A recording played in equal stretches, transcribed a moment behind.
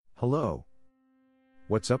Hello.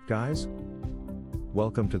 What's up, guys?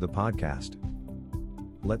 Welcome to the podcast.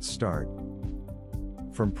 Let's start.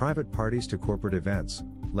 From private parties to corporate events,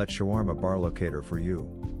 let Shawarma Barlow cater for you.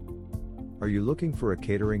 Are you looking for a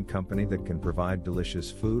catering company that can provide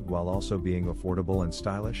delicious food while also being affordable and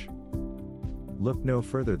stylish? Look no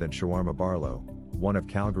further than Shawarma Barlow, one of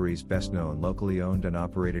Calgary's best-known locally owned and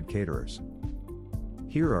operated caterers.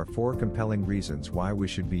 Here are 4 compelling reasons why we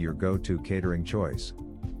should be your go-to catering choice.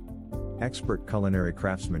 Expert culinary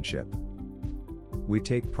craftsmanship. We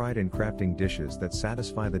take pride in crafting dishes that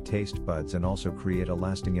satisfy the taste buds and also create a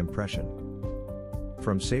lasting impression.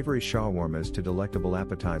 From savory shawarmas to delectable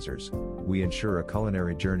appetizers, we ensure a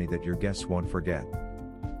culinary journey that your guests won't forget.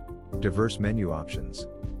 Diverse menu options.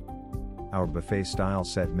 Our buffet-style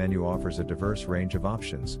set menu offers a diverse range of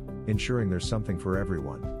options, ensuring there's something for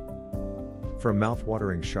everyone. From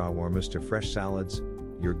mouth-watering shawarmas to fresh salads,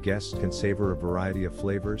 your guests can savor a variety of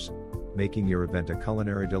flavors, making your event a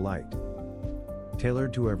culinary delight.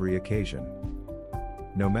 Tailored to every occasion.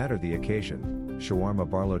 No matter the occasion, Shawarma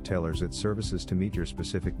Barlow tailors its services to meet your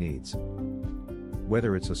specific needs.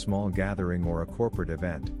 Whether it's a small gathering or a corporate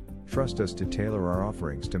event, trust us to tailor our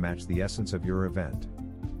offerings to match the essence of your event.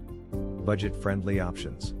 Budget-friendly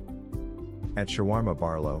options. At Shawarma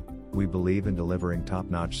Barlow, we believe in delivering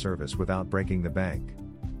top-notch service without breaking the bank.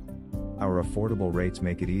 Our affordable rates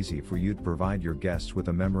make it easy for you to provide your guests with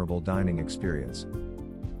a memorable dining experience.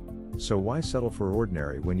 So why settle for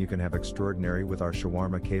ordinary when you can have extraordinary with our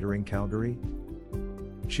Shawarma Catering Calgary?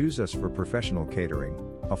 Choose us for professional catering,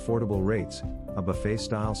 affordable rates, a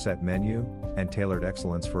buffet-style set menu, and tailored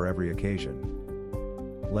excellence for every occasion.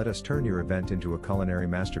 Let us turn your event into a culinary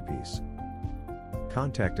masterpiece.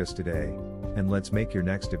 Contact us today, and let's make your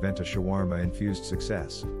next event a shawarma-infused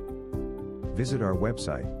success. Visit our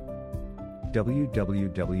website,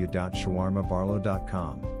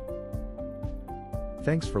 www.shawarmabarlow.com.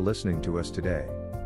 Thanks for listening to us today.